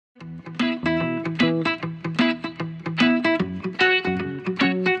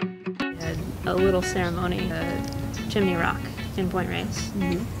a little ceremony, a chimney rock in Point Reyes.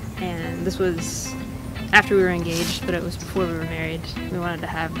 And this was after we were engaged, but it was before we were married. We wanted to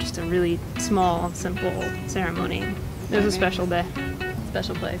have just a really small, simple ceremony. It was a special day,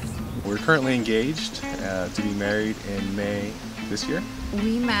 special place. We're currently engaged to be married in May this year.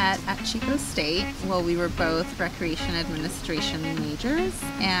 We met at Chico State while we were both recreation administration majors,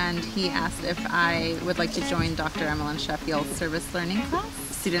 and he asked if I would like to join Dr. Emmeline Sheffield's service learning class.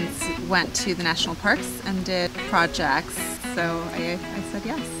 Students went to the national parks and did projects, so I said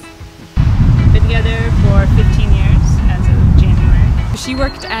yes. Been together for 15 years as of January. She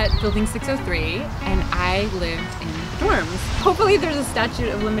worked at Building 603 and I lived in dorms. Hopefully there's a statute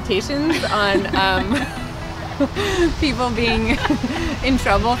of limitations on people being in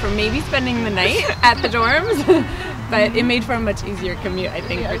trouble for maybe spending the night at the dorms, but it made for a much easier commute, I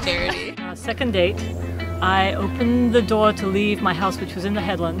think, for Charity. Second date, I opened the door to leave my house, which was in the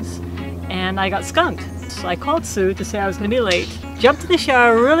Headlands, and I got skunked. So I called Sue to say I was going to be late, jumped in the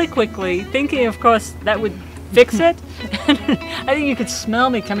shower really quickly, thinking, of course, that would fix it. I think you could smell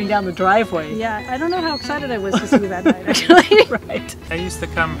me coming down the driveway. Yeah, I don't know how excited I was to see you that night, actually. Right. I used to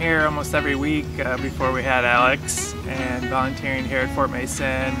come here almost every week before we had Alex, and volunteering here at Fort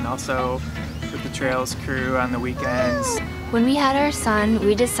Mason, also with the Trails crew on the weekends. When we had our son,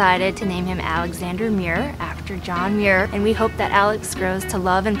 we decided to name him Alexander Mohr after John Muir, and we hope that Alex grows to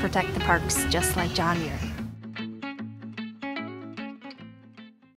love and protect the parks just like John Muir.